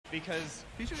Because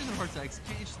Pichu isn't hard to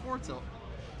execute. You just forward tilt.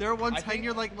 There are 110.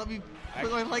 You're like, let me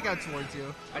put my leg out towards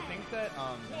you. I think that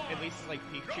at least like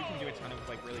Pikachu can do a ton of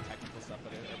like really technical stuff,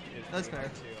 but it is That's really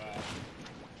fair.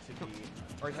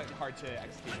 hard to hard to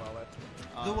execute well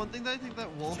with. The one thing that I think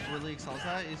that Wolf really excels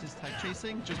at is his tech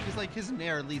chasing, just because like his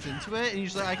nair leads into it, and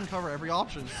he's like, I can cover every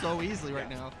option so easily right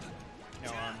now.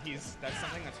 No, that's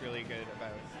something that's really good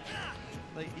about.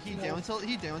 Like he down tilts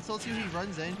you, he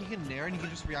runs in, he can nair, and he can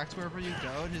just react to wherever you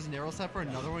go, and his nair will set for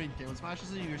another one, he down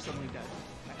smashes and you're suddenly dead.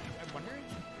 I'm wondering.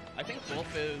 I think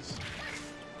Wolf is.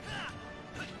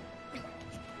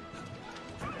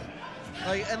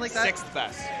 Like that, 6th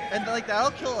best. and like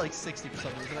that'll kill like 60 for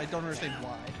some reason. I don't understand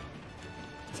why.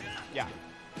 Yeah.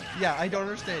 Yeah, I don't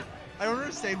understand. I don't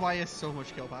understand why he has so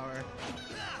much kill power.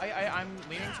 I'm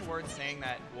leaning towards saying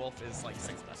that Wolf is like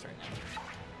 6th best right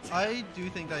now. I do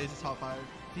think that he's a top 5.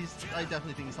 I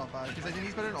definitely think he's top 5 because I think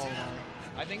he's better than Olimar.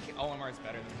 I think Olimar is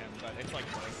better than him, but it's like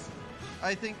close.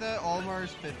 I think that Olimar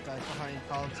is 5th best behind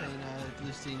Palutena,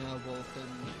 Lucina, Wolf, and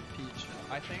Peach.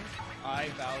 I think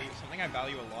something I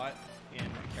value a lot in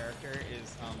a character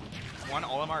is one,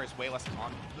 Olimar is way less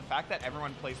common. The fact that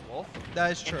everyone plays Wolf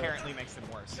That is true. inherently makes him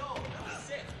worse.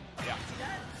 Yeah.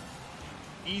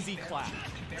 Easy clap.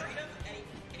 He buried him and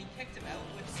he kicked him out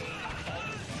with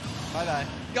Bye bye.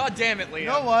 God damn it, Liam. You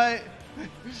know what?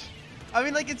 I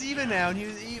mean, like, it's even now. And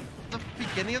the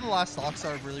beginning of the last stock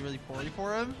started really, really poorly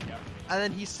for him. Yeah. And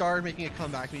then he started making a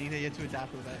comeback, meaning they had to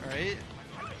adapt with it, right?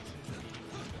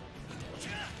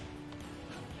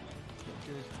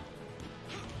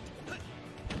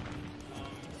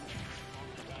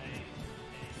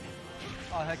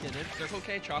 Oh, heck it did. Circle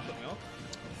K chocolate milk.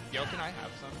 Yo, can I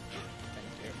have some?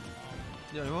 Thank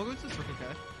you. Yeah, we'll go to Circle K.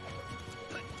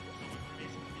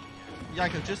 Yeah, I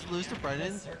could just lose to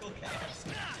Brennan.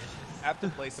 I have to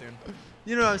play soon.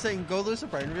 You know what I'm saying? Go lose to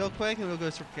Brennan real quick and we'll go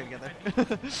to Circle K together.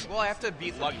 Well, I have to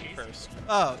beat Lucky first.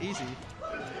 Oh, easy.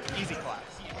 Easy class.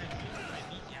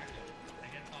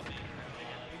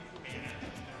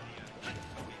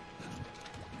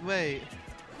 Wait,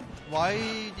 why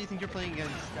do you think you're playing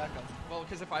against Gakko? Well,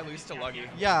 because if I lose to Lucky,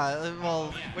 Yeah,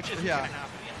 well, which is yeah. gonna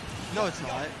happen. No, it's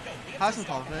not. Have some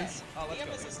confidence. Oh,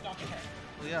 let's go.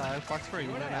 Well, yeah, Quack's pretty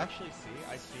You know good what I enough. actually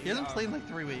see? I see. He hasn't played in like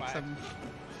 3 weeks. Quack.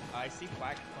 I see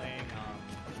Quack playing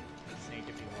Snake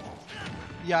if he wants.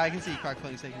 Yeah, I can see Quack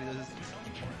playing Snake.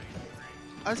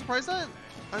 I'm surprised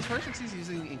Shooksy's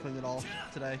using Inkling at all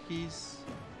today. He's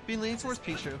been leaning towards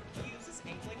Pichu. He uses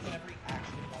Inkling whenever he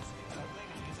actually wants to do something,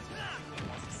 and uses Inkling when he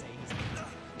wants to say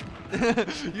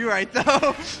he's You're right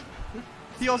though.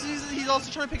 He's also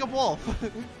trying to pick up Wolf.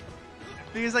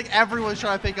 Because like everyone's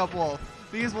trying to pick up Wolf.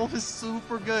 Because Wolf is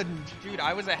super good. Dude,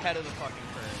 I was ahead of the fucking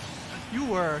curve. You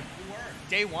were.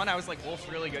 Day 1, I was like, Wolf's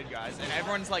really good, guys. And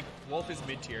everyone's like, Wolf is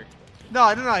mid-tier. No.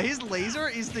 His laser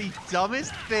is the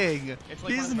dumbest thing. It's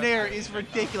like His one of the nair best is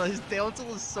ridiculous. His down tilt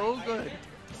is so good.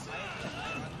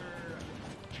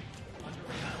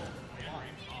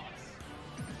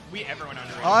 Everyone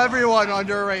underrated. Everyone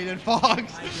underrated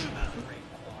Fox.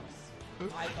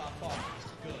 I thought Fox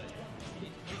was good.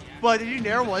 But did you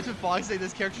nair once with Fox say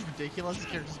this character's ridiculous, this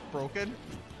character's broken?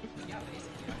 Yeah,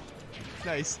 basically.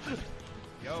 Nice.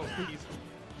 Yo, he's...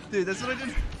 Dude, that's what I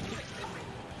did.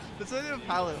 That's what I did with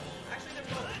Palu. Actually,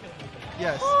 they're both good.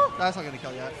 Yes, that's not gonna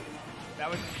kill yet. That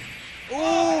was...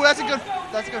 Ooh, that's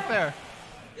a good fair.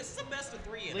 This is a best of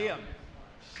 3, you know?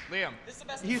 Liam. This is the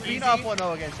best He's of 3. beaten off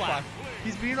 1-0 against Quack.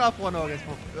 He's beaten off 1-0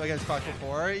 against Quack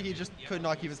before. He just could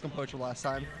not keep his composure last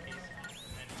time.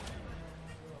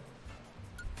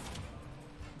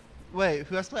 Wait,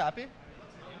 who has to play Appy?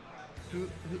 Who?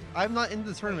 I'm not in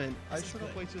the tournament. I just took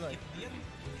up way too late. If Liam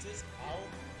loses, I'll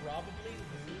probably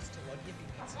lose to Lucky if he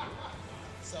beats you.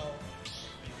 So,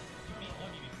 you beat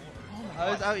Lucky before.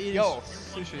 I was out eating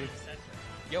sushi.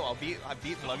 Yo, I've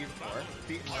beaten Lucky before,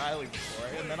 beaten Riley before,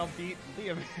 and then I'll beat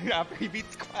Liam after he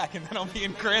beats Quack, and then I'll be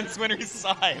in Grant's winner's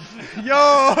side.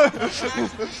 Yo!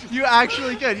 You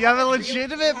actually could. You have a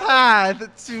legitimate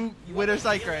path to winner's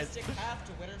side grand. Path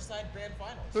to winner's side grand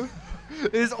finals.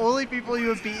 There's only people you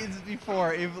have beaten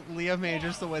before if Liam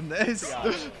manages to win this. Yeah.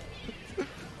 He's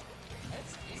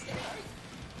getting right.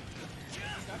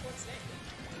 He's not going snake.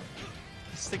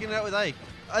 Sticking it out with Ike.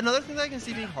 Another thing that I can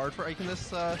see being hard for Ike in this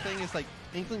thing is like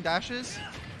Inkling dashes.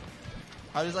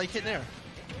 How does Ike hit there?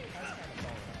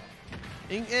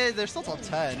 They're still top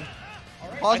 10.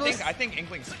 I think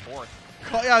Inkling's 4th.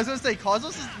 Yeah, I was gonna say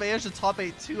Cosmos has managed to top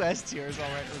 8 2 S tiers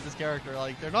already with this character.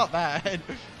 Like they're not bad.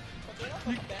 But they're not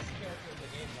the best character in the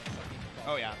game, like some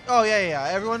people. Oh yeah. Oh yeah.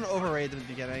 Everyone overrated at the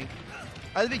beginning.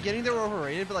 At the beginning they were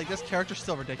overrated, but like this character's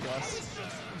still ridiculous.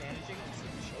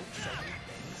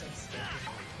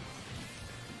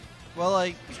 Well,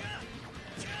 like,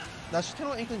 that's just kind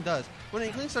of what Inkling does. When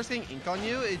Inkling starts getting ink on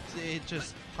you, it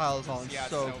just piles on Yeah,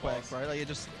 so snowballs. quick, right? Like, it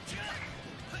just...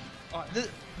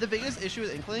 The biggest issue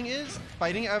with Inkling is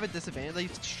fighting out of a disadvantage. They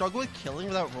struggle with killing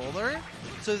without roller,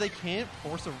 so they can't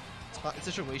force a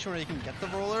situation where they can get the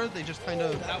roller. They just kind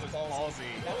of... That was ballsy.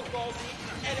 That was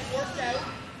ballsy, and it worked out.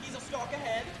 He's a stock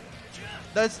ahead.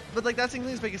 That's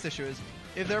Inkling's biggest issue is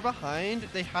if they're behind,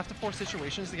 they have to force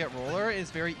situations to get roller, and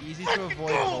it's very easy to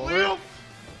avoid roller.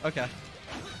 Okay.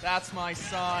 That's my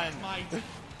son.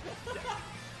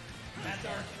 That's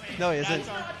our twin. No, he isn't. That's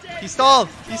our dead. He stalled.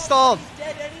 He stalled. He's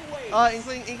dead anyway.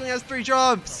 Inkling has 3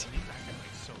 jumps.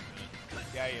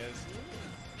 Yeah, he is.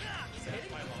 He's hitting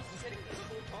this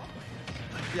whole top.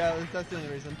 Yeah, that's the only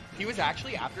reason. He was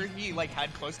actually, after he like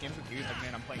had close games with you, he was like,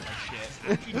 man, I'm playing like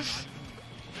shit. He's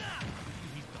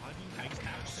dodging Ike's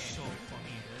attack so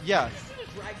funny. Yeah. He's gonna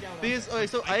drag down Because okay,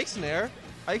 so Ike's Nair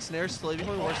is slowly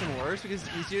becoming worse and worse because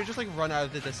it's easier to just like run out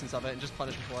of the distance of it and just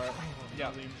punish him for it.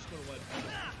 Yeah.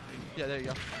 Yeah, there you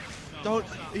go. Don't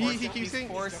he keeps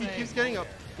getting up.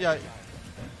 Yeah.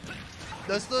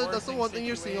 That's the one thing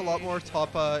you're seeing a lot more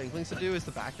top Inklings to do is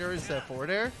the back air instead of forward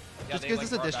air. Yeah, Just they,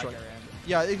 because like, it's a bar back disjoint. air in.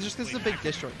 Yeah, it's just because it's a big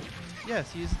disjoint.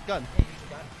 Yes, he uses the gun.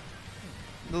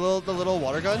 The little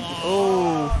water gun.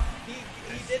 Oh. He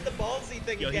did the ballsy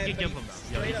thing Yo, again. he can gimp him.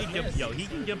 Yo, he can gimp. missed. Yo, he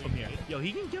can gimp him here. Yo,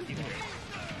 he can gimp him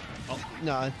here.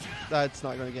 Nah, that's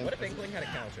not gonna get. What if Inkling had a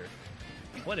counter?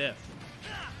 What if?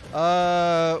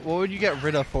 What would you get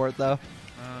rid of for it though?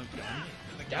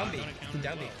 Down B.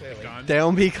 Down B, clearly. Gun.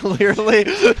 Down B clearly.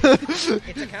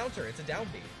 It's a counter. It's a down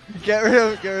B. get rid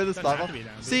of the Doesn't stop. have to be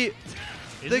down B. See,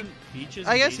 Isn't Beaches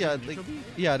I guess and yeah, Daisy like, neutral B?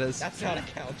 yeah it is. That's not a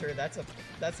counter. That's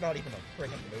not even a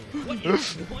friggin'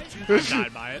 move. I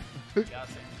died by it. Yeah,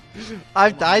 same.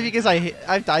 I've died because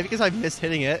I've missed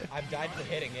hitting it. I've died for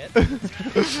hitting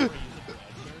it.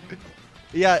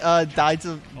 Yeah, died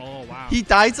to. Oh wow. He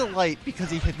died to light because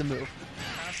he hit the move.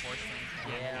 Kind of forced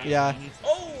him. Yeah,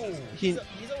 Oh! He-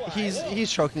 he's alive.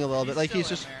 he's choking a little bit. Like he's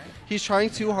still just in there. he's trying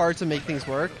too hard to make things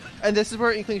work, and this is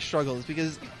where Inkling struggles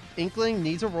because Inkling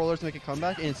needs a roller to make a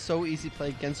comeback, and it's so easy to play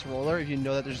against roller if you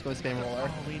know that they're just going to spam roller.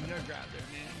 Oh, we gotta grab there,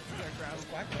 man. We gotta grab Does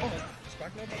Quack know that- does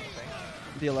Quack know about the thing?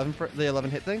 The 11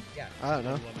 hit thing. Yeah. I don't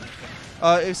know.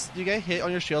 If you get hit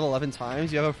on your shield 11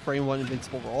 times, you have a frame 1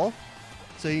 invincible roll,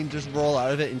 so you can just roll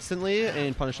out of it instantly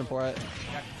and punish them for it.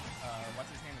 Yeah, what's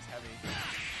his name is heavy.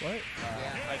 What?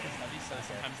 Like it's heavy, so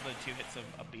sometimes the 2 hits of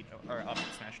up beat or up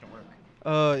smash don't work.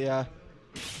 Oh yeah.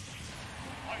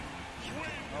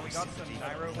 Oh, we got some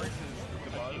Nairo versus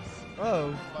Buzz.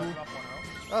 Oh. Buzz up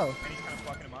 1-0. Oh. And he's kind of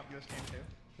fucking him up. US game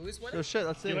 2. Who's Oh winning? shit.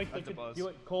 That's Do you it. like That's a the buzz. do you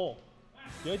like Cole?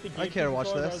 Do you like the game I can't watch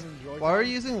controller this. rather than Joy-Con? Why are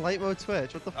you using light mode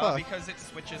Twitch? What the Oh, fuck? because it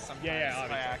switches sometimes Yeah, by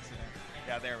obviously. accident.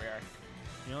 Yeah, there we are.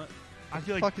 You know what? I What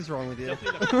feel the like fuck is wrong with you?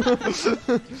 Hey,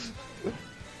 sorry.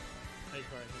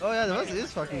 Oh yeah, the buzz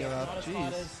is fucking him Not up. as hot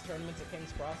Jeez. as tournaments at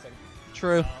King's Crossing.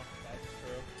 True. That's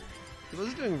true. The buzz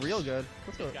is doing real good.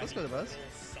 Let's go to buzz.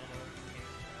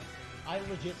 I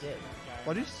legit did.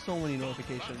 Why do you have so many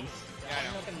notifications? Yeah, I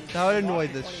know. That would annoy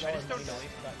this I just don't delete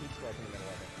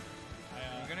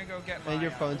I'm gonna go get my. And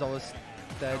your phone's always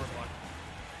dead.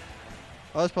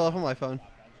 I'll just pull up on my phone.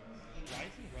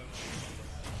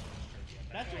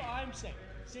 That's what I'm saying.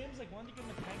 Sam's like, wanted to give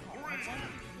him a tank car.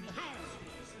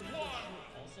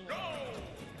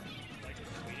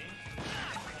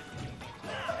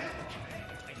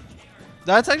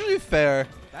 That's actually fair.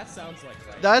 That sounds like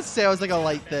right. That sounds like a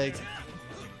light thing.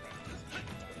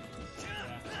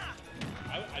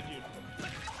 I do.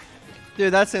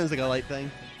 Dude, that sounds like a light thing.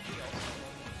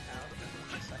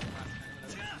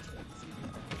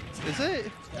 Is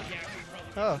it?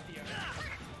 Oh.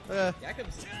 Yeah.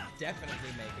 Jakob's definitely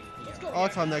making PM. I'll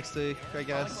come next week, I Probably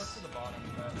close guess. to the bottom,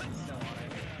 but still on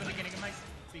it. The beginning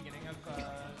of the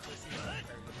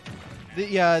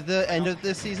season. Yeah, the end of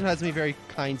this season hasn't been very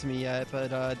kind to me yet, but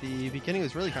the beginning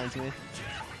was really kind to me.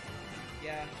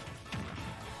 Yeah.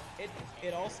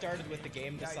 It all started with the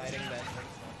game deciding that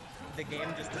the game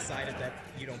just decided that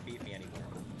you don't beat me anymore.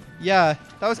 Yeah,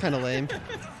 that was kind of lame.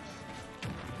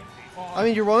 I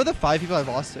mean, you're one of the 5 people I've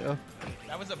lost to.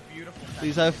 That was a beautiful.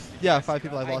 These have, yeah, 5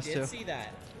 people I've I lost did to. see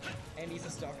that. And he's a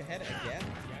stock ahead again.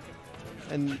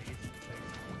 And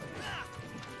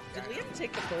Did Liam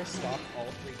take the first stock all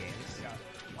 3 games? Yeah.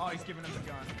 Oh, he's giving him the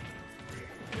gun.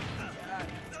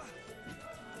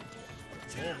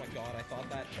 Oh my god, I thought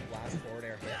that last forward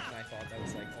air hit, and I thought that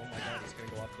was like, oh my god, he's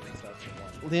gonna go up 3 steps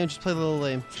and 1. Liam, just play a little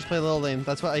lame. Just play a little lame.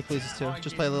 That's what Ike loses to.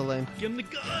 Just play a little lame. Give him the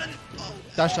gun.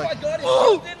 Dash Oh my attack. god, his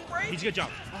shield didn't break! He's a good job.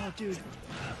 Oh, dude.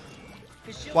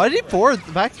 His shield Why did he didn't break. forward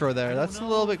the back throw there? That's a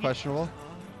little bit questionable.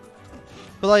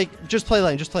 But like, just play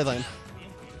lane, just play lane.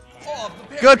 Oh,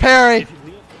 the Good parry. If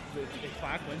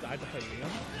Quack wins, I have to play Liam,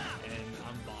 and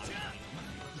I'm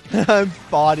bodying. I'm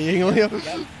bodying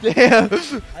Liam. Damn.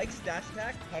 Ike's dash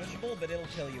attack, punishable, but it'll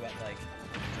kill you at like.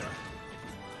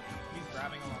 He's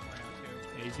grabbing a lot right now, too.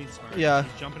 Yeah, he's being smart. Yeah.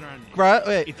 He's jumping around.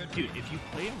 Wait. If you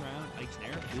play around Ike's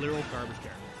Nair, literal garbage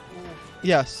care.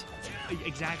 Yes.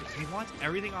 Exactly. He wants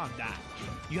everything on that.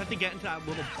 You have to get into that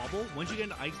little bubble. Once you get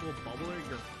into Ike's little bubble there,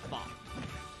 you're fucked.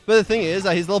 But the thing is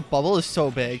that his little bubble is so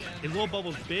big. His little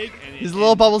bubble's big, and His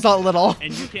little bubble's not little.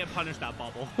 and you can't punish that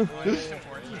bubble. That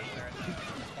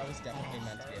was definitely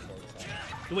meant to be a forward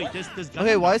slash. Wait, does Gun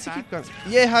Okay, why knock does it keep back? going?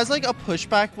 Yeah, it has like a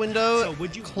pushback window So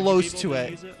would you close be to able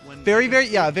it. use when- Very,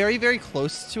 very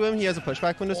close to him. He has a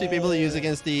pushback window, so you'd be able to use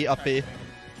against the up B.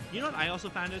 You know what I also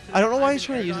found it. I don't know why I've he's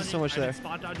been trying to air use it so dodging- much I've been there.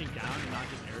 Spot dodging down and not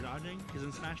just air dodging, because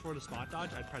in Smash 4 to spot dodge,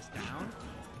 I press down,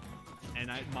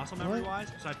 and I muscle memory wise,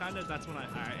 so I found that that's when I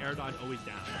air dodge always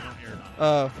down. I don't air dodge.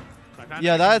 Oh. So I found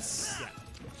Yeah, that- that's. Yeah.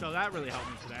 So that really helped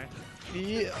me today.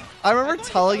 Yeah, I remember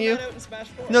telling you. Found that out in Smash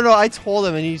 4. No, I told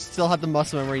him, and he still had the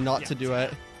muscle memory not Yeah. to do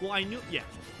it. Well, I knew. Yeah.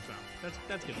 So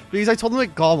that's good. Because I told him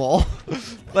at Gommel,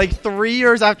 like 3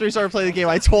 years after he started playing the game,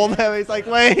 I told him. He's like,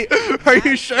 "Wait, are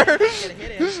you sure?" Get a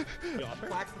hit in.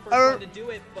 Quack's the first one to do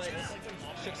it, but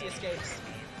Shooksy escapes.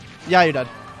 Yeah, you did.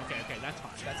 Okay, that's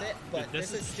fine. That's it. But Dude,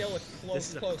 this is still a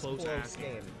close ass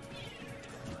game.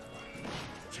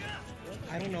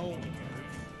 I don't know.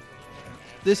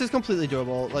 This is completely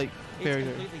doable. Like, It's very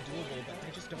good. completely doable, but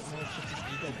I just don't know if Shooksy's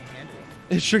ego can handle it.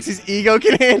 If Shooksie's ego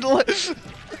can handle it.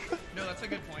 No, that's a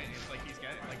good point. It's like he's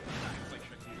getting, like, it's like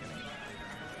Shooksy getting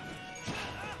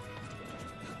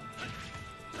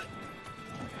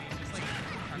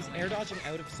He's air dodging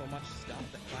out of so much stuff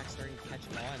that Quack's starting to catch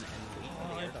him on and wait for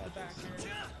the air dodges.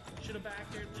 Should have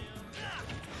backed here, Liam.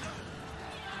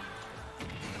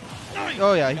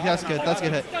 Oh yeah, that's good. That's a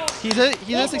good hit. He's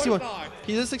at 61.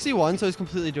 He's at 61, so he's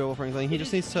completely doable for Inkling. He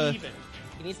just needs to. Even.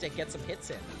 He needs to get some hits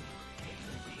in.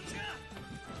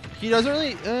 He doesn't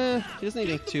really. He doesn't need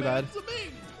ink too bad.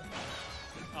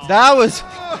 That was.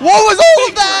 What was all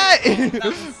of that?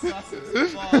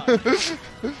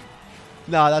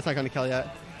 No, that's not gonna kill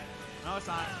yet. No, it's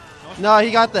not. No, it's No,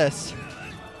 he got this.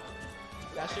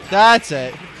 That should. That's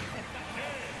it.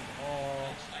 Oh,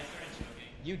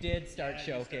 you did start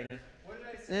choking.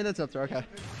 And it's up there. Okay.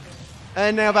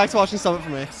 And now back to watching Summit for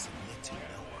me.